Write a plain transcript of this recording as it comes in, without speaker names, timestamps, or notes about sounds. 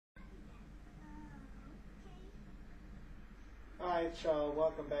Alright, y'all,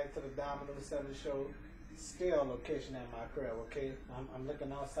 welcome back to the Dominoes 7 show. Still location at my crib, okay? I'm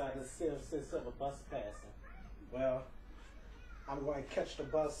looking outside to see if a bus passing. Well, I'm going to catch the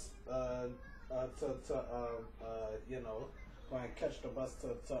bus going to catch the bus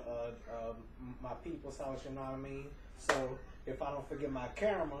to my people's house, you know what I mean? So if I don't forget my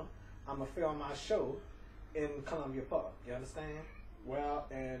camera, I'm going to film my show in Columbia Park, you understand? Well,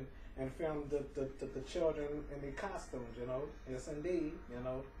 and film the children in their costumes, you know? Yes, indeed, you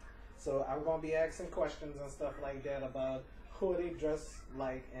know? So I'm going to be asking questions and stuff like that about who they dress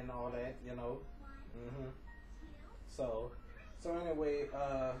like and all that, you know? So anyway,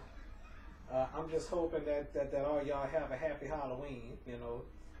 I'm just hoping that all y'all have a happy Halloween, you know?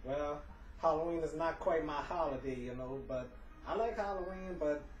 Well, Halloween is not quite my holiday, you know, but I like Halloween,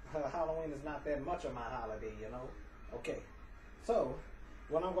 but Halloween is not that much of my holiday, you know? Okay, so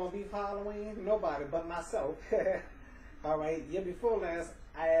what I'm going to be for Halloween? Nobody but myself. All right, year before last,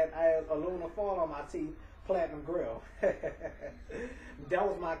 I had aluminum foil on my teeth, platinum grill. That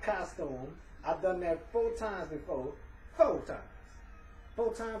was my costume. I've done that 4 times before. 4 times.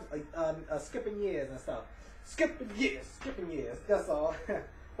 4 times, skipping years and stuff. Skipping years, that's all.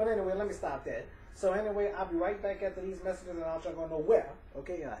 But anyway, let me stop that. So anyway, I'll be right back after these messages and I'll try to know where.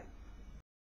 Okay, all right.